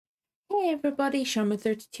Hey everybody,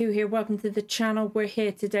 Shaman32 here. Welcome to the channel. We're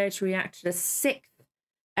here today to react to the 6th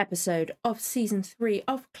episode of Season 3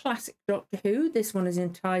 of Classic Doctor Who. This one is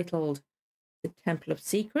entitled The Temple of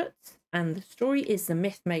Secrets, and the story is The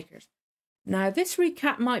Mythmakers. Now, this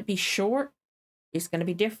recap might be short. It's going to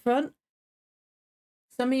be different.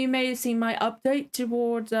 Some of you may have seen my update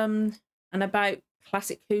towards and about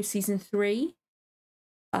Classic Who Season 3.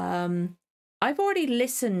 I've already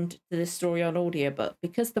listened to this story on audio, but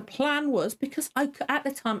because the plan was, because at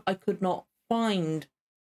the time I could not find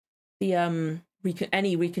the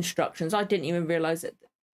any reconstructions. I didn't even realize that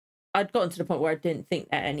I'd gotten to the point where I didn't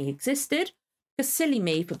think that any existed, because silly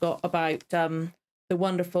me forgot about the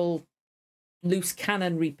wonderful loose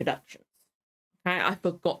cannon reproductions. Okay, I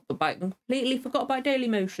forgot about them, completely forgot about Daily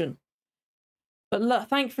Motion. But look,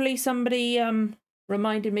 thankfully somebody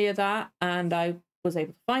reminded me of that, and I was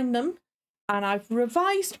able to find them. And I've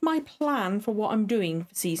revised my plan for what I'm doing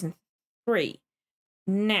for Season 3.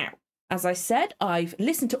 Now, as I said, I've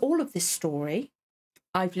listened to all of this story.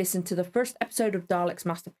 I've listened to the first episode of Dalek's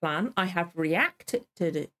Master Plan. I have reacted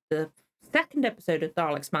to the second episode of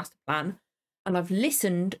Dalek's Master Plan. And I've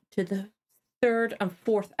listened to the third and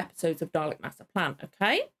fourth episodes of Dalek Master Plan,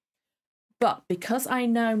 okay? But because I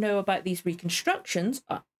now know about these reconstructions,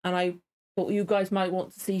 and I thought you guys might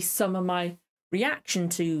want to see some of my reaction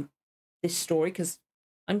to this story, because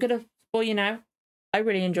I'm gonna spoil you now, I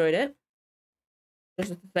really enjoyed it.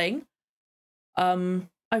 This is the thing.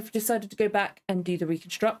 I've decided to go back and do the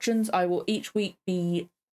reconstructions. I will each week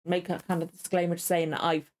make a kind of disclaimer saying that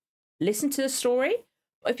I've listened to the story.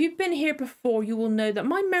 But if you've been here before, you will know that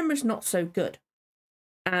my memory's not so good,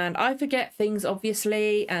 and I forget things,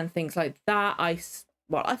 obviously, and things like that. I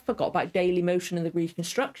forgot about Daily Motion and the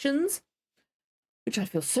reconstructions, which I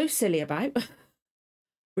feel so silly about.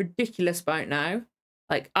 Ridiculous about now.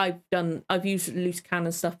 Like, I've used loose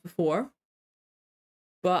cannon stuff before,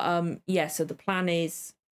 but yeah, so the plan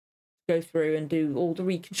is to go through and do all the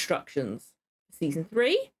reconstructions for Season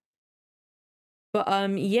 3. But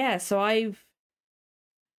yeah, so I've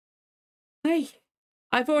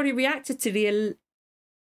already reacted to the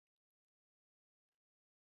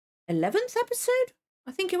 11th episode,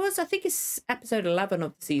 I think it was. I think it's episode 11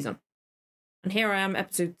 of the season, and here I am,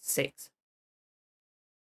 episode 6.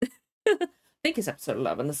 I think it's episode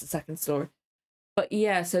 11. That's the second story. But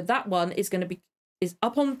yeah, so that one is going to is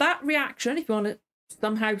up on that reaction. If you want to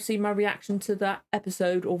somehow see my reaction to that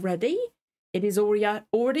episode already, it is already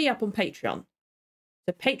up on Patreon.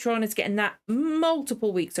 So Patreon is getting that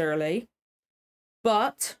multiple weeks early,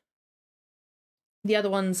 but the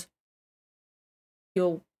other ones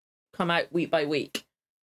you'll come out week by week.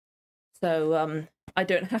 So I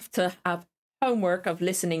don't have to have homework of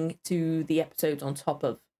listening to the episodes on top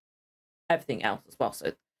of everything else as well, so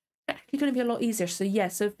it's actually going to be a lot easier. So yeah,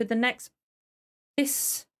 so for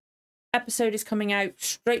this episode is coming out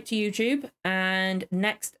straight to YouTube, and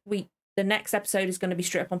next week the next episode is going to be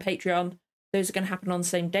straight up on Patreon. Those are going to happen on the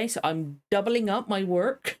same day, so I'm doubling up my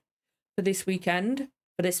work for this weekend.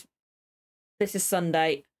 For this is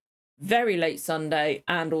Sunday, very late Sunday,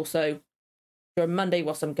 and also during Monday,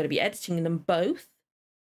 whilst I'm going to be editing them both.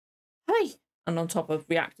 Hey, and on top of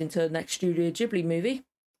reacting to the next Studio Ghibli movie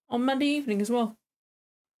on Monday evening as well.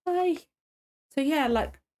 Hi. So yeah,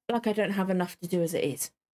 like I don't have enough to do as it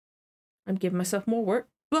is. I'm giving myself more work,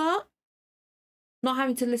 but not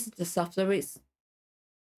having to listen to stuff, so it's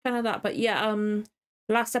kind of that. But yeah,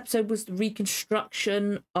 last episode was the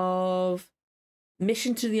reconstruction of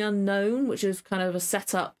Mission to the Unknown, which is kind of a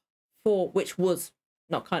setup for, it was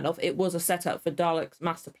a setup for Dalek's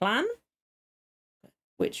Master Plan,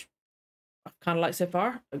 which I kind of like so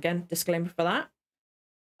far. Again, disclaimer for that.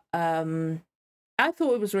 I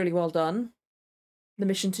thought it was really well done, the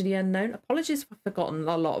Mission to the Unknown. Apologies if I've forgotten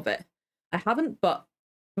a lot of it. I haven't, but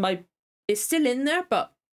it's still in there,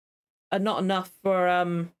 but not enough for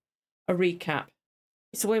a recap.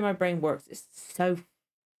 It's the way my brain works. It's so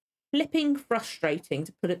flipping frustrating,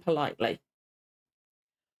 to put it politely.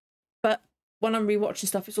 But when I'm rewatching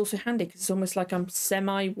stuff, it's also handy, because it's almost like I'm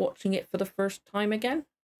semi-watching it for the first time again.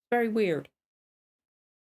 It's very weird.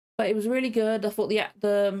 But it was really good. I thought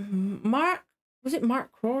was it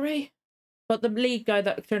Mark Crory? But the lead guy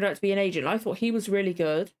that turned out to be an agent, I thought he was really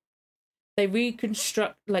good. They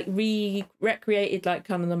recreated like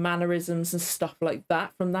kind of the mannerisms and stuff like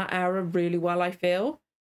that from that era really well, I feel.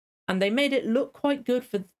 And they made it look quite good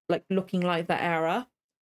for like looking like that era.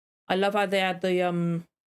 I love how they had the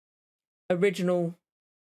original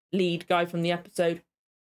lead guy from the episode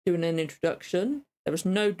doing an introduction. There was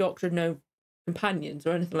no doctor, no companions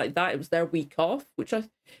or anything like that. It was their week off, which was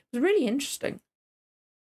really interesting.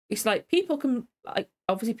 It's like people can, like,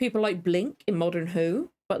 obviously people like Blink in Modern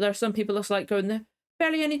Who, but there are some people that's like going there,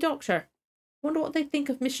 barely any Doctor. Wonder what they think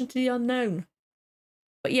of Mission to the Unknown.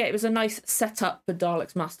 But yeah, it was a nice setup for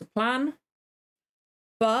Dalek's master plan.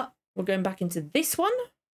 But we're going back into this one.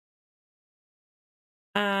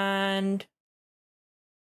 And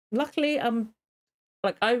luckily,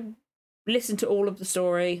 like, I listened to all of the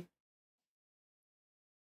story.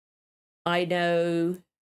 I know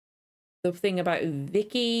the thing about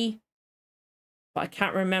Vicky, but I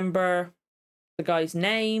can't remember the guy's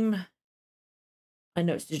name. I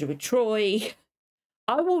know it's to do with Troy.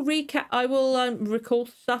 I will recap. I will recall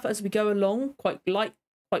stuff as we go along. Quite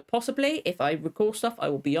possibly. If I recall stuff, I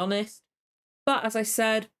will be honest. But as I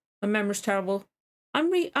said, my memory's terrible.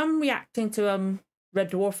 I'm reacting to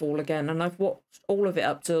Red Dwarf all again, and I've watched all of it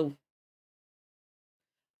up till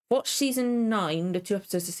watched season 9, the 2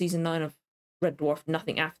 episodes of season 9 of Red Dwarf.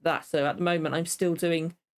 Nothing after that. So at the moment, I'm still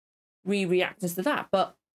doing reactions to that,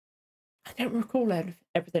 but I don't recall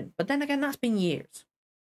everything. But then again, that's been years.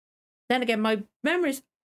 Then again, my memory's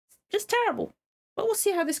just terrible. But we'll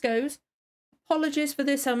see how this goes. Apologies for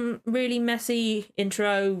this really messy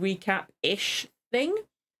intro recap-ish thing.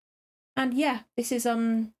 And yeah, this is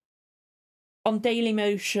on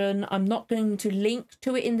Dailymotion. I'm not going to link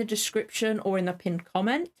to it in the description or in the pinned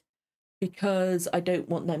comment because I don't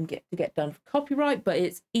want them to get done for copyright, but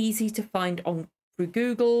it's easy to find through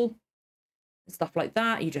Google and stuff like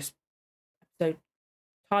that. You just episode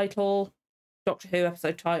title, Doctor Who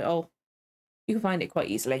episode title. You can find it quite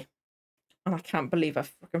easily. And I can't believe I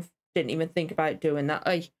fucking didn't even think about doing that.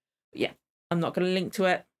 But yeah, I'm not going to link to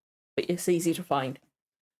it, but it's easy to find.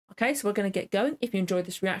 Okay, so we're going to get going. If you enjoyed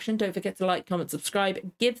this reaction, don't forget to like, comment,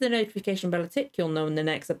 subscribe, give the notification bell a tick. You'll know when the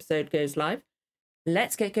next episode goes live.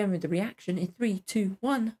 Let's get going with the reaction in 3, 2,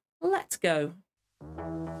 1. Let's go.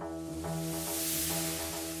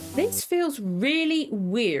 This feels really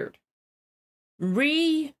weird.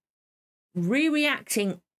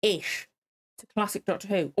 Reacting-ish to classic Doctor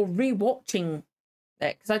Who, or rewatching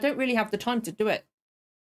it, because I don't really have the time to do it.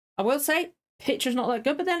 I will say, picture's not that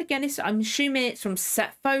good, but then again, I'm assuming it's from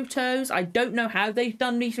set photos. I don't know how they've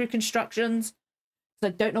done these reconstructions, so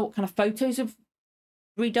I don't know what kind of photos have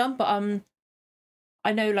redone, but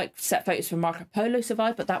I know like set photos from Marco Polo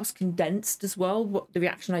survived, but that was condensed as well, what the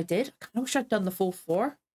reaction I did. I kind of wish I'd done the full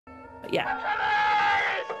 4. But yeah.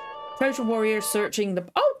 Trojan Warrior searching the...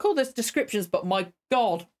 Oh, call this descriptions, but my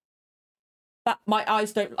God. My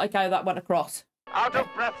eyes don't like how that went across. Out of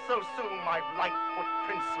breath so soon, my light-foot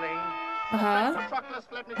princeling. Patroclus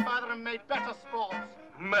fled me father and made better sports.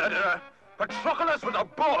 Murderer! Patroclus was a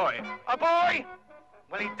boy! A boy?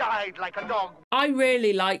 Well, he died like a dog. I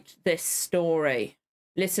really liked this story,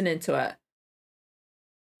 listening to it.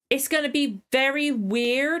 It's going to be very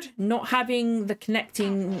weird not having the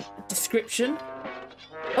connecting description.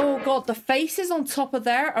 Oh God, the faces on top of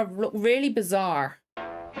there look really bizarre.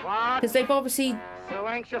 What? Because they've obviously... So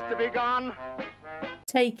anxious to be gone?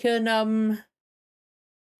 Taken,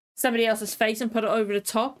 somebody else's face and put it over the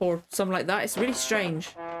top or something like that. It's really strange.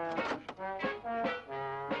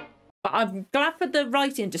 But I'm glad for the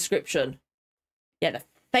writing description. Yeah, the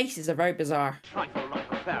faces are very bizarre. Trifle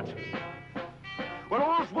like that. We're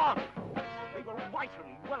all's one. We were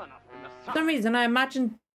whitened well enough in the sun. For some reason, I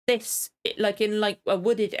imagined this like in like a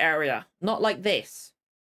wooded area, not like this.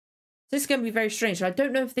 So this is going to be very strange. I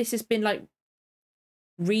don't know if this has been like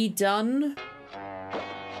redone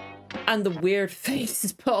and the weird face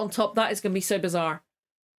is put on top. That is going to be so bizarre.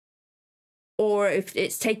 Or if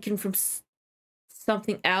it's taken from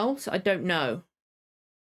something else. I don't know.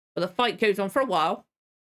 But the fight goes on for a while.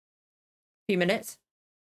 A few minutes.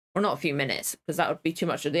 Or not a few minutes, because that would be too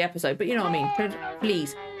much of the episode. But you know what I mean.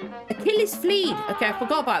 Fleas. Achilles fleed. Okay, I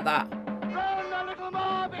forgot about that. Run a little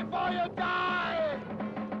more before you die.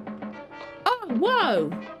 Oh,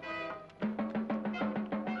 whoa.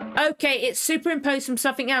 Okay, it's superimposed from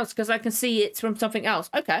something else because I can see it's from something else.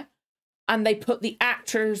 Okay. And they put the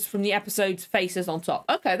actors from the episode's faces on top.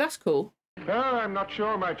 Okay, that's cool. Oh, I'm not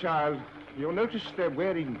sure, my child. You'll notice they're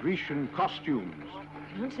wearing Grecian costumes.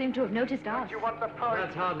 I don't seem to have noticed us.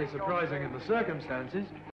 That's hardly surprising in the circumstances.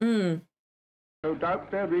 No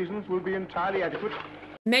doubt their reasons will be entirely adequate.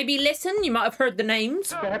 Maybe listen, you might have heard the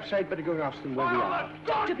names. Perhaps I'd better go and ask them where we are.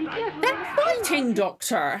 Doctor, be careful. They're fighting,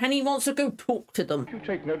 Doctor, and he wants to go talk to them. If you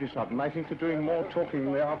take notice of them, I think they're doing more talking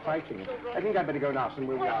than they are fighting. I think I'd better go and ask them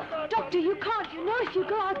where we are. Doctor, you can't. You know if you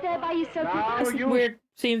go out there by yourself, Now, It's weird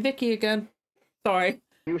seeing Vicky again. Sorry.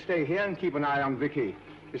 You stay here and keep an eye on Vicky.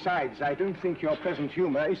 Besides, I don't think your present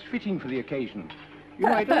humour is fitting for the occasion. You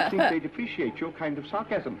know, I don't think they'd appreciate your kind of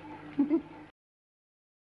sarcasm.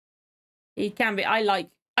 He can be.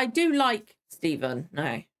 I I do like Stephen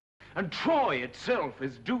now. And Troy itself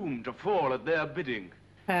is doomed to fall at their bidding.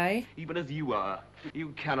 Okay. Even as you are. You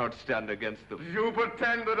cannot stand against them. You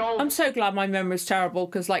pretend that all... I'm so glad my memory's terrible,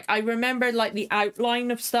 because, like, I remember, like, the outline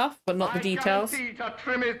of stuff, but not the details. I guarantee to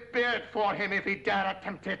trim his beard for him if he dare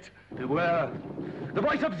attempt it. Beware the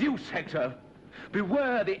voice of Zeus, Hector.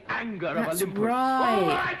 Beware the anger of Olympus. Right. All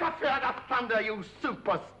right, to fear the thunder, you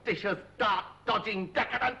superstitious, dart-dodging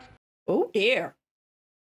decadent. Oh, dear.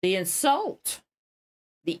 The insult.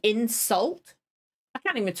 The insult? I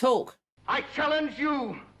can't even talk. I challenge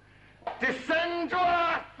you. Descend to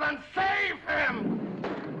earth and save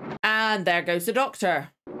him! And there goes the Doctor.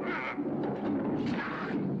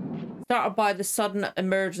 Started by the sudden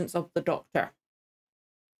emergence of the Doctor.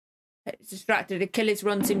 It's distracted. Achilles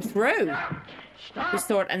runs him through his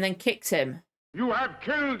sword and then kicks him. You have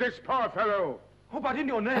killed this poor fellow. Oh, but in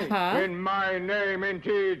your name. In my name,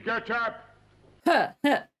 indeed. Get up.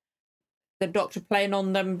 The Doctor playing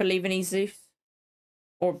on them, believing he's Zeus.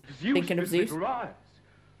 Or Zeus, thinking of Zeus.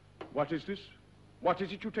 What is this? What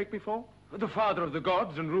is it you take me for? The father of the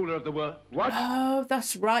gods and ruler of the world. What? Oh,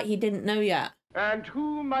 that's right. He didn't know yet. And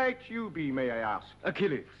who might you be, may I ask?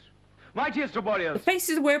 Achilles. Mightiest of warriors. The face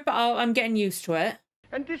is weird, but I'm getting used to it.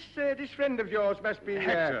 And this friend of yours must be...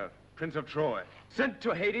 Hector, Prince of Troy. Sent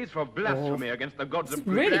to Hades for blasphemy against the gods of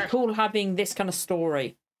Greece. Really cool having this kind of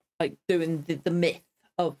story. Like doing the myth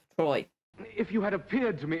of Troy. If you had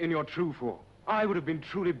appeared to me in your true form, I would have been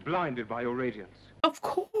truly blinded by your radiance. Of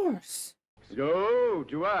course. So,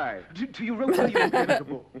 do I? To your own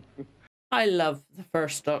inevitable. I love the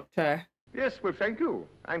first Doctor. Yes, well, thank you.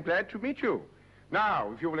 I'm glad to meet you.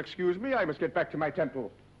 Now, if you will excuse me, I must get back to my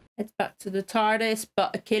temple. Heads back to the TARDIS,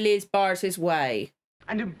 but Achilles bars his way.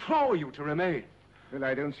 And implore you to remain. Well,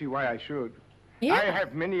 I don't see why I should. Yeah. I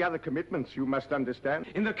have many other commitments, you must understand.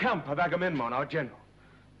 In the camp of Agamemnon, our general.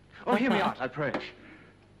 Oh, hear me out, I pray.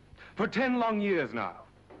 For 10 long years now,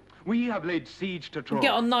 we have laid siege to Troy.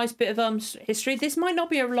 Get on a nice bit of history. This might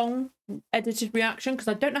not be a long edited reaction, because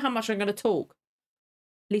I don't know how much I'm going to talk.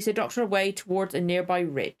 Leads the Doctor away towards a nearby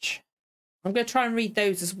ridge. I'm going to try and read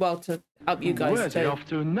those as well to help you guys. Where's he off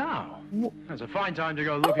to now? It's a fine time to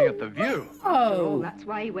go looking at the view. Oh, Oh, that's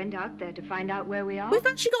why he went out there, to find out where we are. we've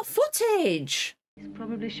actually got footage. He's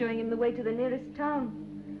probably showing him the way to the nearest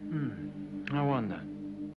town. I wonder.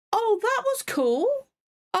 Oh, that was cool.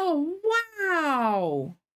 Oh,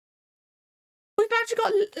 wow. We've actually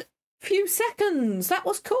got a few seconds. That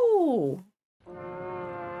was cool.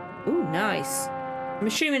 Ooh, nice. I'm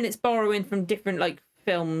assuming it's borrowing from different, like,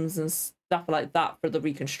 films and stuff like that for the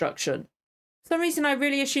Reconstruction. For some reason, I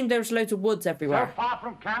really assumed there was loads of woods everywhere. So far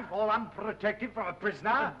from camp, all unprotected from a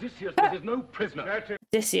prisoner. Odysseus, this is no prisoner.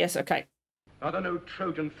 Odysseus, okay. Are there no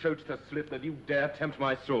Trojan throats to slit that you dare tempt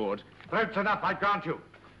my sword? Throats enough, I grant you.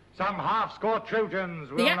 Some half-score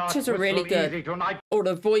Trojans will The actors are really good. Or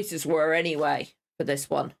the voices were, anyway, for this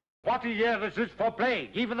one. What a year this is for plague.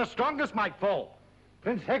 Even the strongest might fall.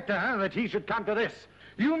 Prince Hector, that he should come to this.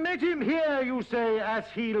 You met him here, you say, as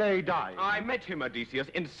he lay dying. I met him, Odysseus,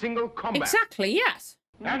 in single combat. Exactly, yes.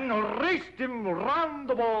 And raced him round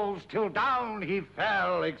the walls till down he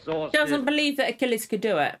fell exhausted. Doesn't believe that Achilles could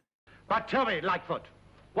do it. But tell me, Lightfoot,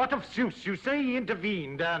 what of Zeus? You say he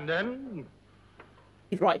intervened, and then...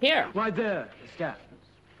 He's right here. Why, there he stands.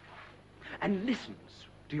 And listens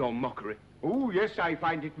to your mockery. Oh, yes, I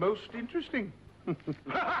find it most interesting.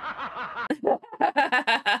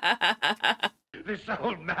 This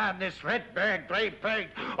old man, this red-beard, grey-faced...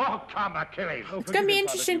 Oh, come, Achilles. It's going to be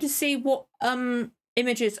interesting to see what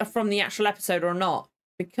images are from the actual episode or not,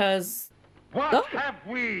 because... What have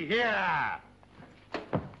we here?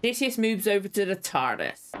 Odysseus moves over to the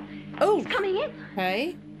TARDIS. Oh, Coming in.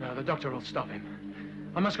 okay. No, the Doctor will stop him.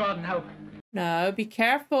 I must go out and help. No, be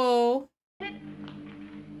careful. It's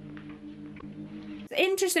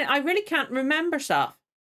interesting. I really can't remember stuff.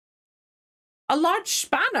 A large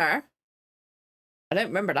spanner? I don't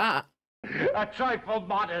remember that. A trifle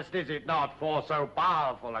modest, is it not, for so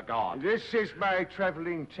powerful a god? This is my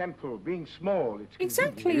traveling temple. Being small, it's...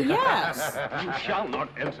 Exactly, yes. You shall not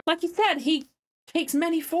enter. Like you said, he takes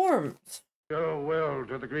many forms. Go well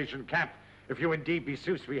to the Grecian camp. If you indeed be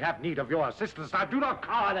Zeus, we have need of your assistance. Now, do not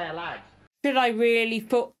cower there, lads. Should I really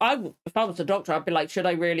fall? If I was a doctor, I'd be like, should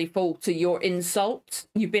I really fall to your insult?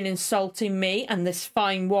 You've been insulting me and this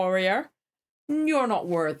fine warrior. You're not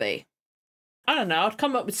worthy. I don't know. I'd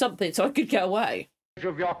come up with something so I could get away.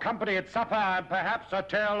 Of your company at supper and perhaps a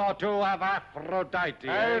tale or two of Aphrodite.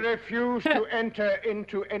 I refuse to enter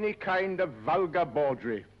into any kind of vulgar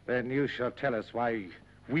bawdry. Then you shall tell us why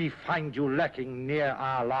we find you lacking near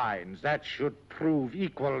our lines. That should prove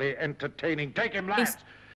equally entertaining. Take him, lads.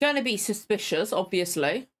 going to be suspicious,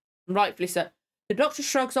 obviously. Rightfully so. The Doctor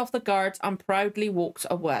shrugs off the guards and proudly walks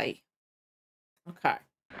away. Okay.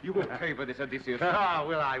 You will pay for this, Odysseus. Ah,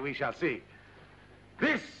 will I? We shall see.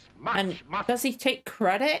 This much And must... does he take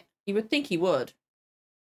credit? You would think he would.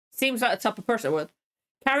 Seems like the type of person would.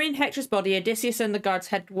 Carrying Hector's body, Odysseus and the guards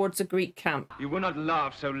head towards the Greek camp. You will not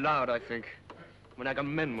laugh so loud, I think. When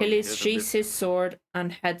Agamemnon... Achilles sheathes his sword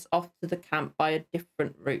and heads off to the camp by a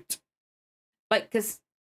different route. Like, because...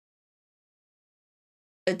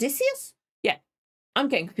 Odysseus? Yeah. I'm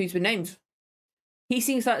getting confused with names. He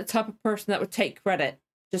seems like the type of person that would take credit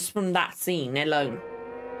just from that scene alone.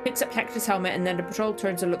 Picks up Hector's helmet and then the patrol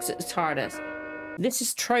turns and looks at the TARDIS. This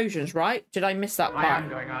is Trojans, right? Did I miss that part? I am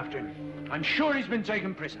going after him. I'm sure he's been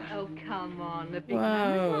taken prisoner. Oh, come on. The big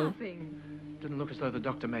man is laughing. Didn't look as though the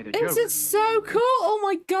doctor made a This joke. is so cool. Oh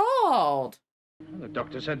my god. Well, the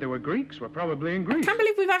doctor said there were Greeks. We're probably in I Greece. can't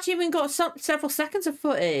believe we've actually even got several seconds of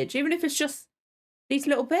footage, even if it's just these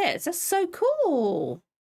little bits. That's so cool.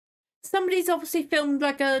 Somebody's obviously filmed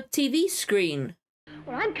like a TV screen.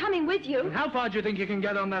 Well, I'm coming with you. And how far do you think you can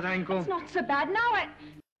get on that ankle? It's not so bad now.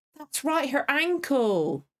 That's right, her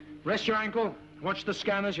ankle. Rest your ankle. Watch the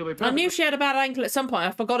scanners. You'll be I perfectly... knew she had a bad ankle at some point.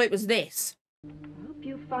 I forgot it was this. I hope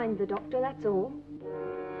you find the doctor, that's all.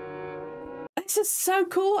 This is so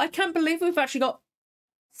cool. I can't believe we've actually got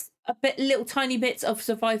little tiny bits of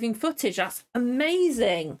surviving footage. That's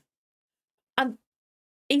amazing. And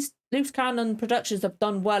Loose Cannon Productions have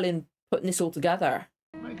done well in putting this all together.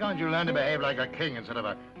 Why can't you learn to behave like a king instead of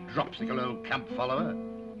a dropsical old camp follower?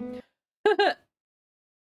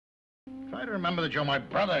 Try to remember that you're my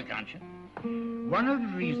brother, can't you? One of the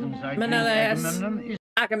reasons I chose Menelaus. Agamemnon is...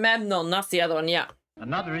 Agamemnon, that's the other one, yeah.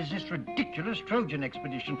 Another is this ridiculous Trojan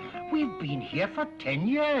expedition. We've been here for 10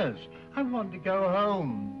 years. I want to go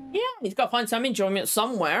home. Yeah, he's got to find some enjoyment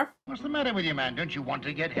somewhere. What's the matter with you, man? Don't you want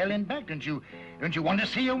to get Helen back? Don't you want to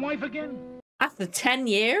see your wife again? After 10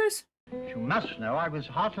 years? You must know I was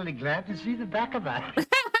heartily glad to see the back of her.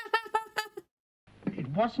 It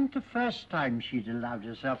wasn't the first time she'd allowed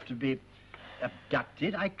herself to be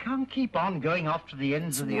abducted. I can't keep on going off to the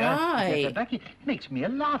ends of the earth to get her back. It makes me a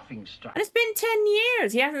laughing stock. And it's been 10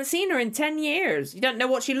 years. He hasn't seen her in 10 years. You don't know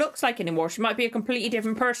what she looks like anymore. She might be a completely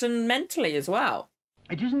different person mentally as well.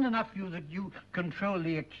 It isn't enough that you control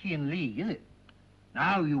the Achaean League, is it?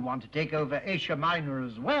 Now you want to take over Asia Minor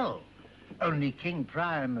as well. Only King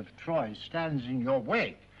Priam of Troy stands in your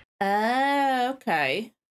way. Oh,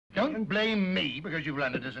 okay. Don't blame me because you've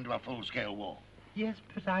landed us into a full-scale war. Yes,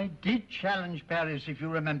 but I did challenge Paris, if you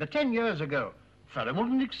remember, 10 years ago. Fellow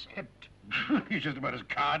wouldn't accept. He's just about as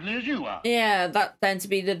cowardly as you are. Yeah, that tends to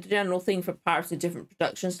be the general thing for Paris in different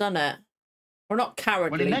productions, doesn't it? We're not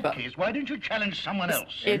cowardly, well, in that but case, why don't you challenge someone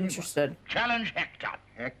else? interested. Challenge Hector.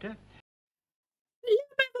 Hector? A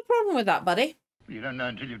little bit of a problem with that, buddy. You don't know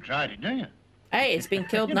until you've tried it, do you? Hey, it's been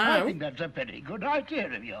killed You know, now. I think that's a very good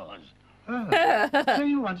idea of yours. Oh, so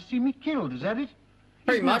you want to see me killed, is that it?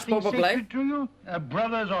 Pretty Is much, nothing probably. sacred to you? A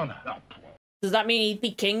brother's honor. Oh, Does that mean he'd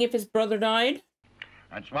be king if his brother died?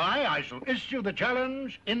 that's why I shall issue the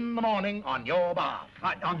challenge in the morning on your behalf.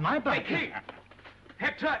 On my back?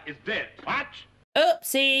 Hector is dead. What?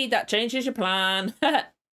 Oopsie, that changes your plan.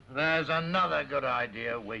 There's another good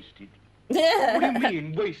idea wasted. What do you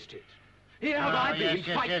mean, wasted? Here have I been yes.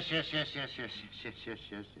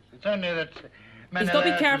 It's only that He's got to be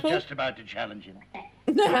Menelaus careful. was just about to challenge him.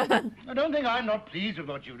 I don't think I'm not pleased with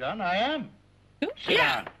what you've done. I am. Sit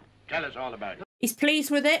down. Tell us all about it. He's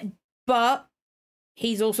pleased with it, but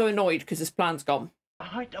he's also annoyed because his plan's gone. The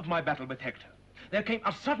height of my battle with Hector, there came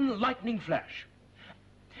a sudden lightning flash.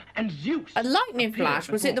 And Zeus... A lightning flash?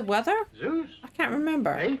 Was it the weather? Zeus? I can't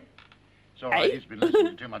remember. Hey? It's all right. He's been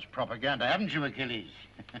listening to too much propaganda, haven't you, Achilles?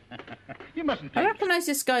 You mustn't I think. recognise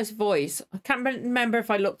this guy's voice. I can't remember if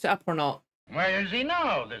I looked it up or not. Where is he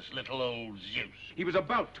now, this little old Zeus? He was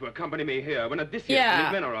about to accompany me here when Odysseus Yeah. and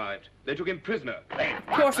his men arrived. They took him prisoner. Of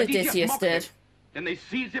course Odysseus mocked did. him. Then they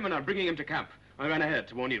seized him and are bringing him to camp. I ran ahead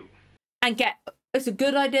to warn you. And it's a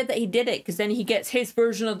good idea that he did it, because then he gets his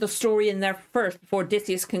version of the story in there first before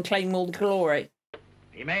Odysseus can claim all the glory.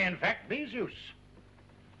 He may, in fact, be Zeus.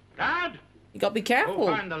 Guard, You got to be go careful.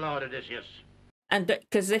 find the Lord Odysseus. And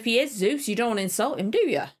because if he is Zeus, you don't want to insult him, do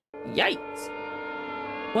you? Yikes.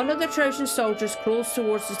 One of the Trojan soldiers crawls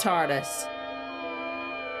towards the TARDIS.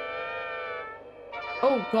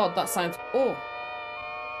 Oh god, that sounds... Oh.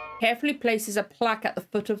 Carefully places a plaque at the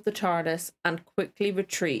foot of the TARDIS and quickly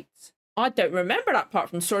retreats. I don't remember that part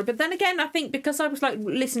from the story, but then again, I think because I was like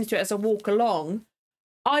listening to it as I walk along,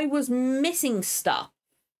 I was missing stuff.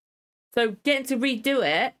 So getting to redo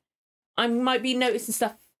it, I might be noticing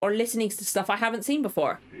stuff or listening to stuff I haven't seen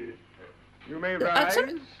before. You may rise.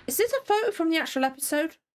 Is this a photo from the actual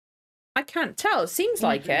episode? I can't tell. It seems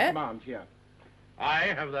like it. Command here. I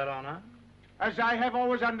have that honor. As I have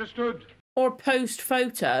always understood. Or post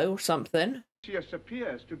photo or something. Zeus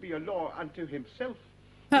appears to be a law unto himself.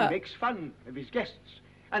 Huh. He makes fun of his guests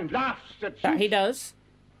and laughs at That Zeus. he does.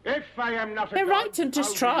 If I am not a They're god, right to how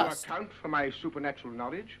distrust. will you account for my supernatural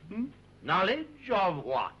knowledge? Knowledge of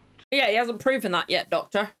what? Yeah, he hasn't proven that yet,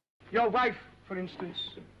 Doctor. Your wife, for instance,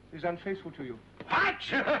 is unfaithful to you. What?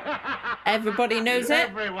 Everybody knows it.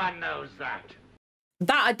 Everyone knows that.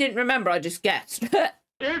 That I didn't remember, I just guessed.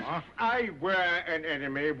 If I were an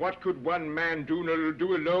enemy, what could one man do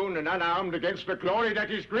alone and unarmed against the glory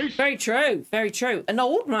that is Greece? Very true, very true. An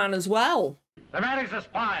old man as well. The man is a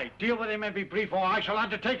spy. Deal with him and be brief, or I shall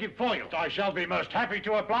undertake it for you. I shall be most happy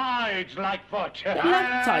to oblige, Lightfoot. They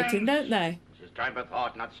love fighting, don't they? This is time for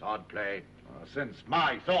thought, not sword play. Since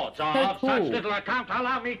my thoughts are So of such cool. little account,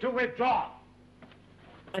 allow me to withdraw.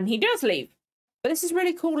 And he does leave. But this is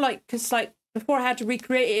really cool, like, because, like, before I had to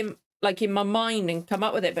recreate him, like, in my mind and come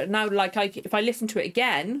up with it. But now, like, if I listen to it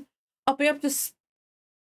again, I'll be able to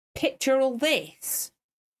picture all this.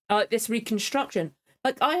 Like, this reconstruction.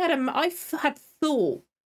 Like, I had thought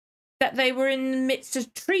that they were in the midst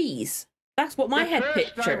of trees. That's what my head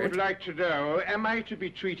First, I would pictured. like to know, am I to be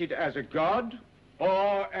treated as a god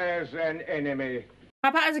or as an enemy? How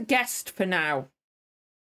about as a guest for now?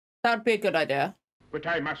 That would be a good idea. But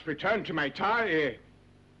I must return to my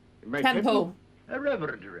my Temple. A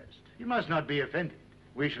reverent arrest. You must not be offended.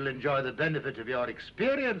 We shall enjoy the benefit of your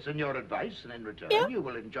experience and your advice, and in return, Yeah. you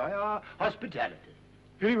will enjoy our hospitality.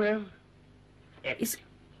 Very well.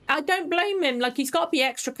 I don't blame him. Like, he's got to be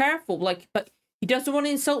extra careful. Like, but he doesn't want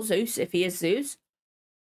to insult Zeus if he is Zeus.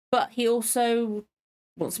 But he also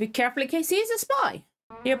wants to be careful in case he is a spy.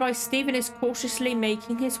 Hereby, Stephen is cautiously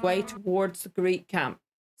making his way towards the Greek camp.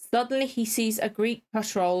 Suddenly, he sees a Greek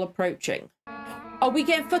patrol approaching. Are we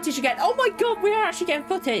getting footage again? Oh my god, we are actually getting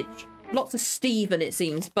footage. Lots of Stephen, it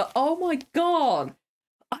seems. But oh my god.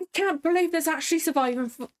 I can't believe there's actually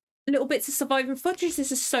little bits of surviving footage.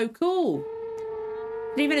 This is so cool.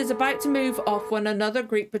 Stephen is about to move off when another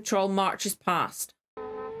Greek patrol marches past.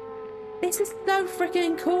 This is so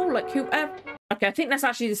freaking cool. Like, whoever... Okay, I think that's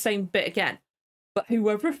actually the same bit again. But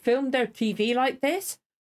whoever filmed their TV like this,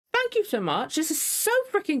 thank you so much. This is so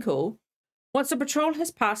freaking cool. Once the patrol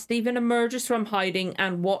has passed, Stephen emerges from hiding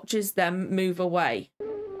and watches them move away.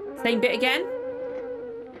 Same bit again.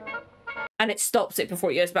 And it stops it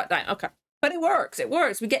before it goes back down. Okay. But it works. It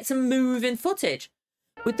works. We get some moving footage.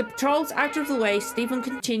 With the patrols out of the way, Stephen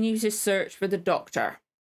continues his search for the doctor.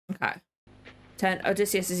 Okay. 10.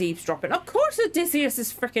 Odysseus is eavesdropping. Of course Odysseus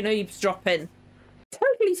is freaking eavesdropping.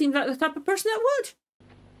 Totally seems like the type of person that would.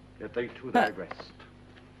 Get thee to thy rest.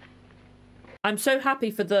 I'm so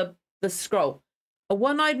happy for the scroll. A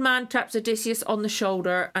one-eyed man taps Odysseus on the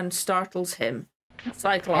shoulder and startles him.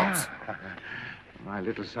 Cyclops. My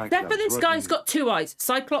little Cyclops. Except for this guy's got two eyes.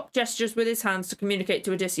 Cyclops gestures with his hands to communicate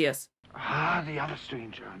to Odysseus. The other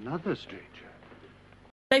stranger, another stranger.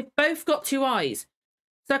 They've both got two eyes.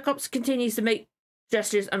 Cyclops continues to make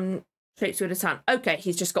gestures and shapes with his hand. Okay,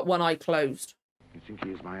 he's just got one eye closed. You think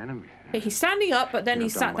he is my enemy? Okay, he's standing up, but then You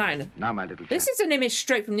he's have sat done well. down. Now, my little This chap. is an image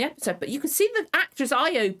straight from the episode, but you can see the actor's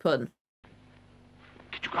eye open.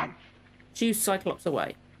 Did you come? Shooes Cyclops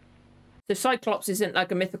away. So Cyclops isn't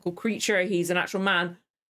like a mythical creature. He's an actual man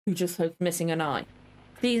who just is missing an eye.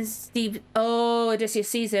 Oh, Odysseus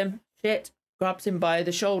sees him. Shit. Grabs him by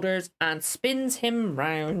the shoulders and spins him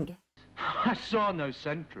round. I saw no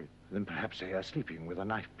sentry. Then perhaps they are sleeping with a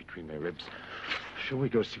knife between their ribs. Shall we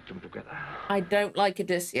go seek them together? I don't like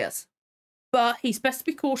Odysseus. But he's best to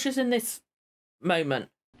be cautious in this moment.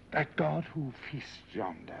 That god who feasts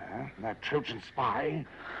yonder, that Trojan spy,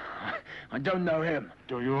 I don't know him.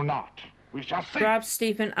 do you not? We shall see. Grabs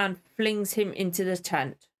Stephen and flings him into the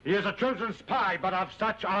tent. He is a Trojan spy, but of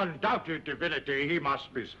such undoubted divinity, he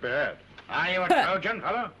must be spared. Are you a Trojan,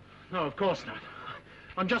 fellow? No, of course not.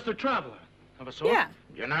 I'm just a traveler of a sort. Yeah.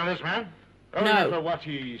 You know this man? Only No. for what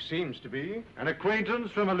he seems to be. An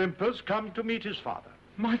acquaintance from Olympus come to meet his father.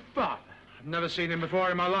 My father. I've never seen him before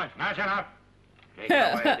in my life. Now, shut up. Take it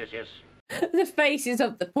away, Odysseus. The faces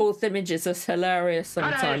of the fourth images are hilarious Cut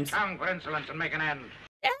out his sometimes. tongue for insolence and make an end.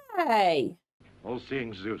 Hey!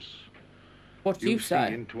 All-seeing Zeus. What do you see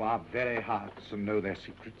say? into our very hearts and know their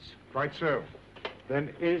secrets. Quite so.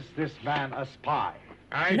 Then is this man a spy?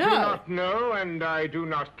 I No. do not know, and I do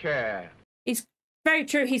not care. It's very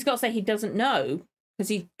true. He's got to say he doesn't know because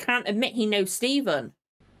he can't admit he knows Stephen.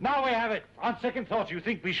 Now we have it. On second thought, you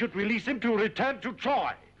think we should release him to return to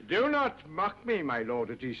Troy. Do not mock me, my lord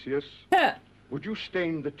Odysseus. Yeah. Would you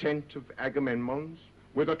stain the tent of Agamemnon's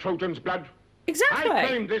with a Trojan's blood? Exactly. I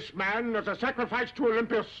claim this man as a sacrifice to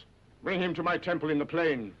Olympus. Bring him to my temple in the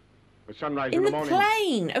plain. At sunrise in the morning. In the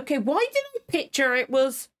plain? Okay, why did I picture it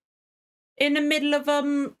was in the middle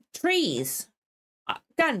of trees?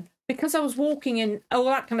 Again, because I was walking in all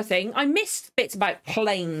that kind of thing, I missed bits about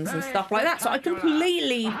planes and stuff like that, so I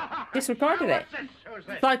completely disregarded it.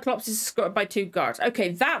 Cyclops is escorted by 2 guards. Okay,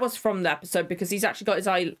 that was from the episode because he's actually got his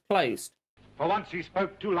eye closed. For once he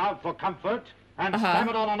spoke too loud for comfort and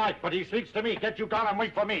stammered all night, but he speaks to me. Get you gone and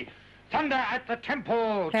wait for me. Thunder at the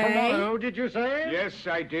temple tomorrow, did you say? Yes,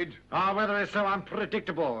 I did. Our weather is so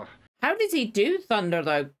unpredictable. How does he do thunder,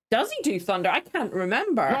 though? Does he do thunder? I can't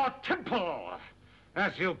remember. Your temple,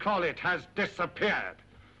 as you call it, has disappeared.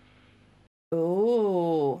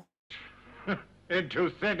 Oh. Into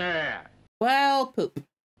thin air. Well, poop.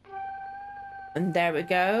 And there we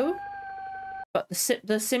go. But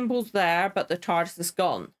the symbol's there, but the TARDIS is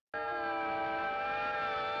gone.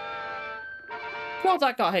 Well,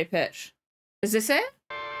 that got high pitch. Is this it?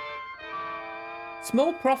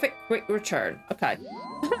 Small profit, quick return. Okay.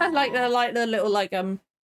 I like the little I can't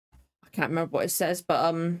remember what it says, but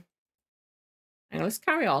hang on, let's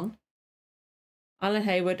carry on. Alan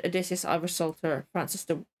Hayward, Odysseus, Ivor Salter, Francis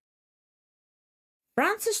de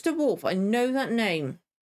Wolf. I know that name.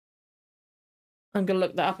 I'm gonna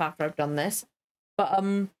look that up after I've done this. But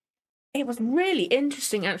it was really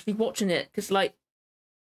interesting actually watching it because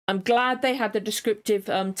I'm glad they had the descriptive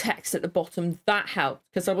text at the bottom. That helped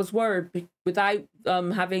because I was worried without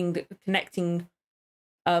having the connecting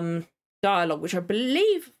dialogue, which I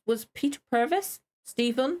believe was Peter Purvis,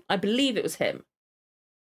 Stephen. I believe it was him.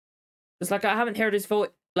 It's I haven't heard his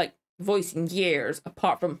voice in years,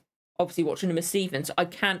 apart from obviously watching him as Stephen. So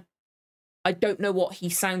I don't know what he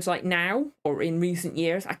sounds like now or in recent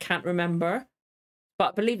years. I can't remember, but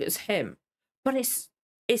I believe it was him. But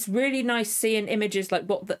it's really nice seeing images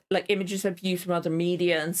images I've used from other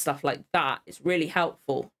media and stuff like that. It's really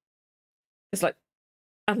helpful. It's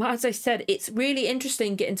and as I said, it's really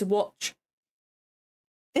interesting getting to watch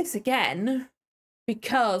this again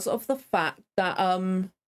because of the fact that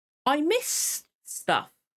I miss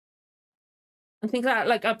stuff and things like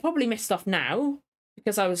that. I probably miss stuff now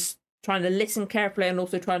because I was trying to listen carefully and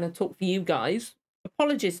also trying to talk for you guys.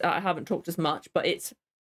 Apologies that I haven't talked as much, but it's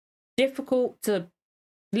difficult to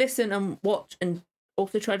listen and watch and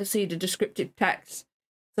also try to see the descriptive text.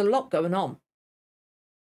 There's a lot going on.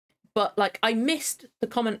 But I missed the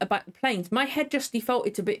comment about the planes. My head just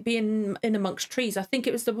defaulted to being in amongst trees. I think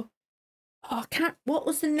it was what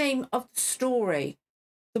was the name of the story?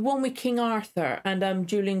 The one with King Arthur and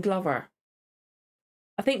Julian Glover.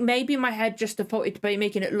 I think maybe my head just defaulted to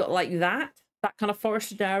making it look like that kind of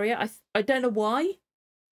forested area. I don't know why,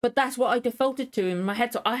 but that's what I defaulted to in my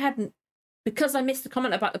head. So I hadn't, because I missed the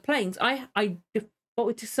comment about the planes, I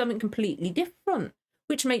defaulted to something completely different,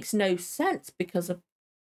 which makes no sense because of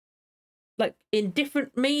in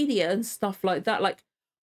different media and stuff like that.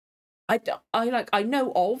 I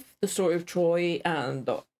know of the story of Troy and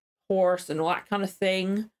the horse and all that kind of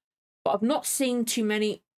thing, but I've not seen too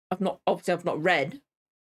many. I've not read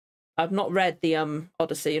the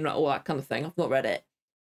Odyssey and all that kind of thing. I've not read it,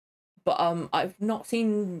 but I've not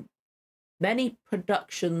seen many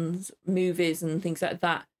productions, movies and things like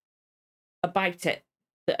that about it.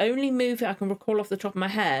 The only movie I can recall off the top of my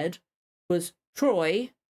head was Troy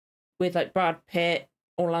with Brad Pitt,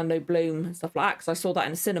 Orlando Bloom and stuff like that, because I saw that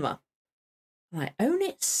in the cinema. And I own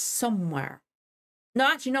it somewhere. No,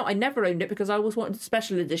 actually no, I never owned it because I always wanted a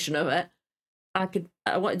special edition of it. I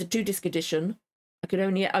wanted the 2-disc edition.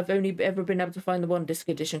 I've only ever been able to find the 1-disc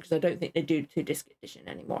edition because I don't think they do the 2-disc edition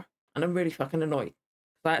anymore. And I'm really fucking annoyed.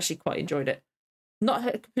 I actually quite enjoyed it. Not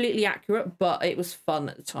completely accurate, but it was fun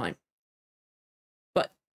at the time.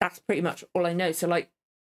 But that's pretty much all I know. So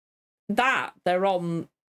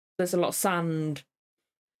there's a lot of sand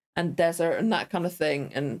and desert and that kind of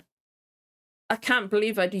thing. And I can't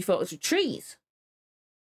believe I defaulted to trees.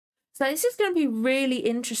 So this is going to be really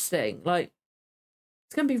interesting.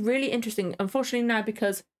 It's going to be really interesting, unfortunately now,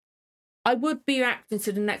 because I would be reacting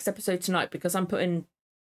to the next episode tonight because I'm putting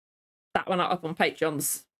that one up on Patreon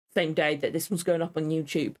the same day that this one's going up on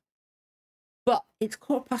YouTube. But it's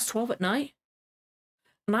 12:15 at night.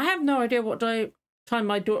 And I have no idea what time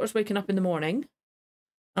my daughter's waking up in the morning.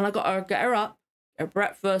 And I got to get her up, get her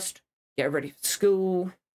breakfast, get her ready for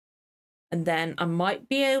school. And then I might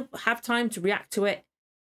have time to react to it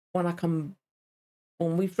when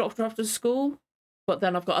we've dropped her off to school. But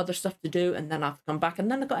then I've got other stuff to do, and then I have to come back, and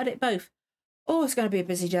then I've got to edit both. Oh, it's going to be a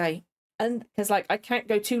busy day. And because I can't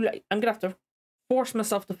go too late. I'm going to have to force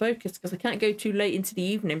myself to focus because I can't go too late into the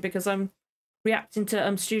evening because I'm reacting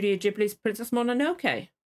to Studio Ghibli's Princess Mononoke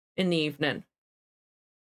in the evening.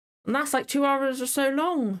 And that's like 2 hours or so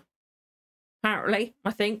long. Apparently,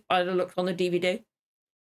 I think. I looked on the DVD.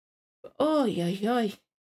 But, oh, yeah.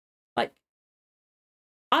 Like,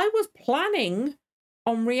 I was planning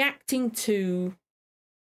on reacting to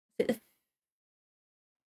the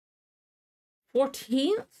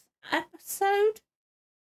 14th episode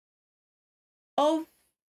of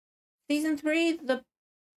season 3, the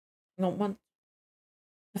 5th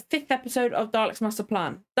episode of Dalek's Master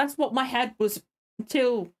Plan. That's what my head was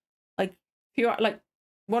until like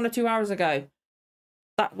 1 or 2 hours ago.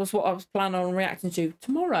 That was what I was planning on reacting to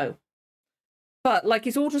tomorrow. But like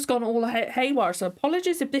it's all just gone all haywire. So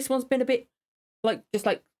apologies if this one's been a bit like just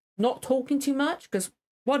like not talking too much, because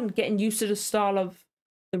one, getting used to the style of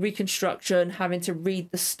the Reconstruction, having to read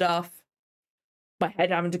the stuff, my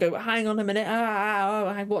head having to go, hang on a minute,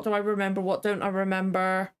 what do I remember, what don't I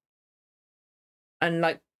remember, and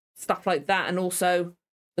like stuff like that. And also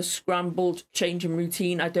the scrambled change in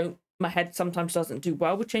routine. My head sometimes doesn't do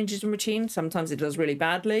well with changes in routine. Sometimes it does really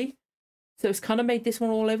badly. So it's kind of made this one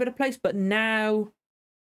all over the place. But now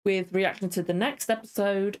with reacting to the next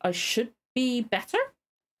episode, I should be better,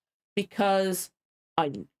 because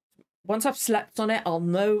once I've slept on it, I'll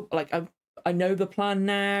know, like I know the plan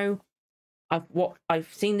now.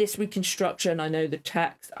 I've seen this Reconstruction, I know the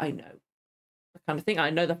text, I know the kind of thing. I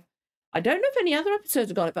know I don't know if any other episodes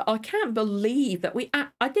have got it, but I can't believe that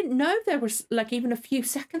I didn't know there was like even a few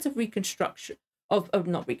seconds of Reconstruction, of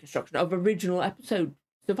original episode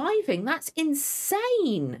surviving. That's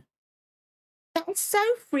insane. That is so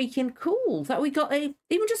freaking cool that we got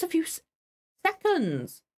even just a few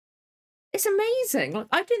seconds. It's amazing. Like,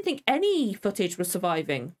 I didn't think any footage was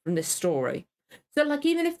surviving from this story. So like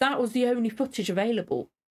even if that was the only footage available,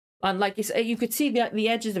 and like you could see the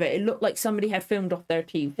edges of it, it looked like somebody had filmed off their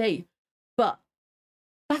TV. But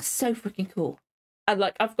that's so freaking cool. And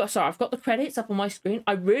like I've got the credits up on my screen.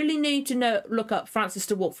 I really need to look up Francis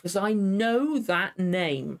DeWolf, because I know that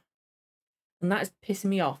name, and that is pissing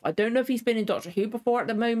me off. I don't know if he's been in Doctor Who before at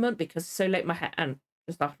the moment, because it's so late in my head, and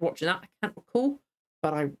just after watching that I can't recall.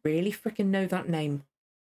 But I really freaking know that name,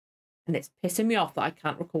 and it's pissing me off that I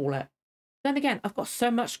can't recall it. Then again, I've got so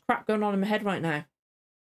much crap going on in my head right now.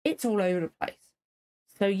 It's all over the place.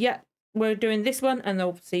 So yeah, we're doing this one, and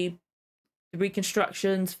obviously the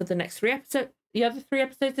reconstructions for the next 3 episodes, the other 3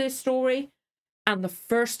 episodes of this story, and the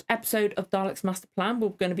first episode of Dalek's Master Plan. We're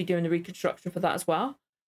going to be doing the reconstruction for that as well.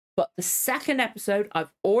 But the second episode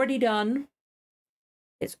I've already done.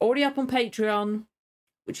 It's already up on Patreon,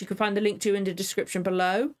 which you can find the link to in the description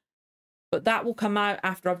below. But that will come out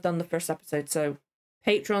after I've done the first episode. So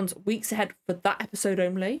Patreon's weeks ahead for that episode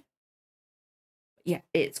only. Yeah,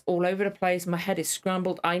 it's all over the place. My head is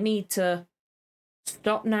scrambled. I need to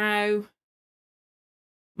stop now.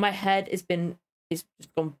 My head is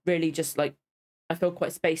just gone really just like, I feel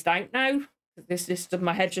quite spaced out now.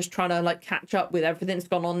 My head's just trying to like catch up with everything that's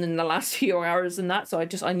gone on in the last few hours and that. So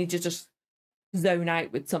I need to just zone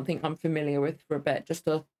out with something I'm familiar with for a bit, just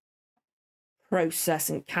to process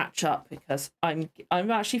and catch up, because I'm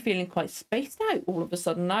actually feeling quite spaced out all of a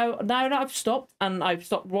sudden now that I've stopped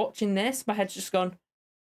watching this. My head's just gone,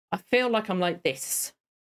 I feel like I'm like this,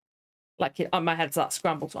 like my head's that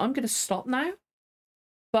scrambled. So I'm going to stop now,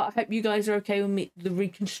 but I hope you guys are okay with me, the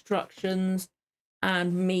reconstructions,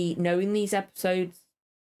 and me knowing these episodes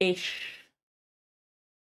ish.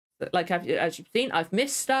 Like as you've seen, I've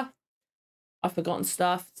missed stuff, I've forgotten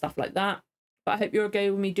stuff like that. But I hope you're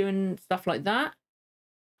okay with me doing stuff like that.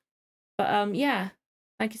 But yeah,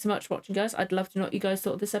 thank you so much for watching, guys. I'd love to know what you guys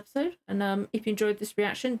thought of this episode. And if you enjoyed this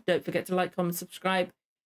reaction, don't forget to like, comment, subscribe.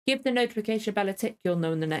 Give the notification bell a tick. You'll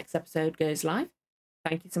know when the next episode goes live.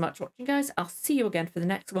 Thank you so much for watching, guys. I'll see you again for the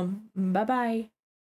next one. Bye-bye.